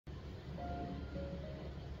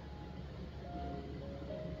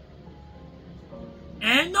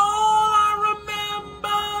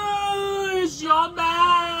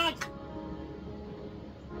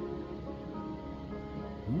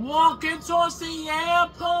towards the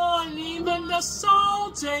airport, leaving the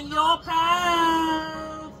salt in your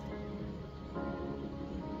path.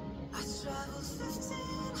 I traveled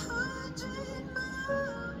 1,500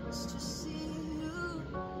 miles to see you.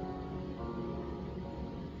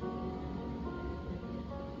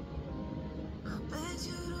 I begged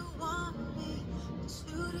you to want me, but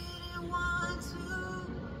you didn't want to.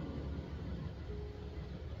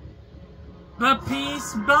 But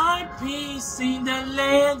piece by piece, see the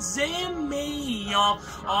legs in me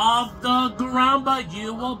off the ground, but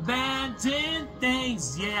you abandon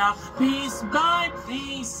things, yeah. Piece by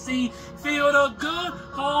piece, see, feel the good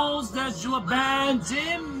holes that you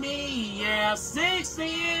abandon me, yeah. 60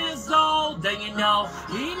 years old, then you know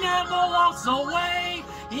he never walks away.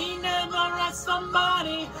 He never asks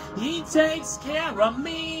somebody, he takes care of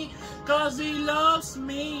me, 'cause he loves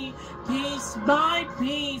me. Piece by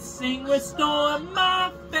piece, sing, restore my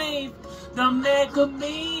faith. The man could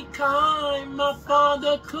be kind, my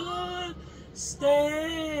father could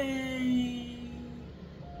stay.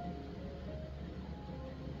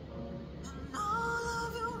 And all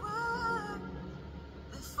of your work,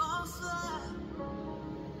 they fall flat.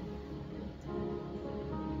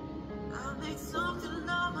 I made something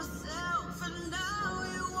of myself, and now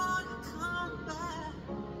you wanna come back.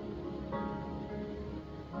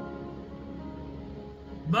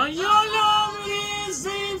 But your love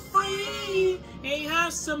isn't free, it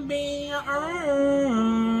has to be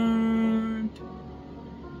earned.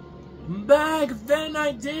 Back then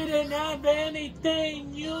I didn't have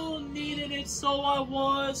anything, you needed it, so I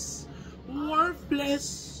was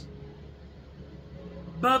worthless.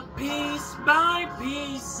 But piece by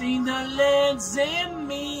piece, see the legs in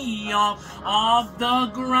me off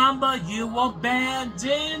the ground, but you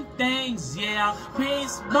abandon things, yeah.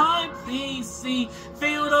 Piece by piece, see,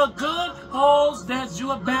 feel the good holes that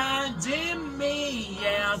you abandon me,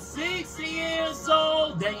 yeah. 60 years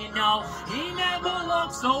old, then you know he never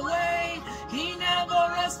walks away. He never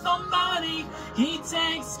asks somebody, he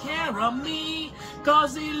takes care of me,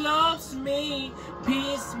 'cause he loves me.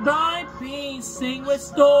 Piece by piece, sing,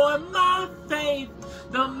 restore my faith.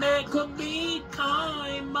 The man could be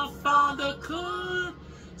kind, my father could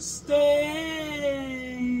stay.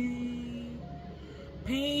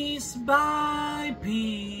 Piece by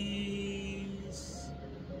piece.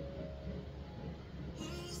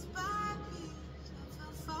 Piece by piece, I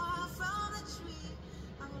fell far from the tree.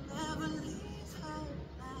 I will never leave her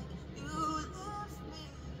like you left me.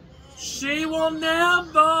 She will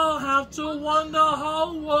never have to wonder her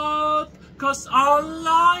worth, 'cause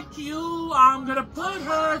unlike you, I'm gonna put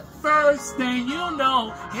her first. And you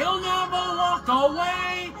know he'll never walk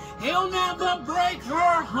away, he'll never break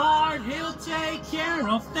her heart. He'll take care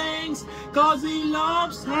of things, 'cause he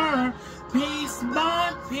loves her. Piece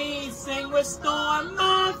by piece, and restore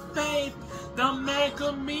my faith. The man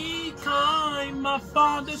could be kind, my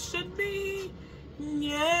father should be,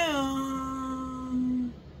 yeah.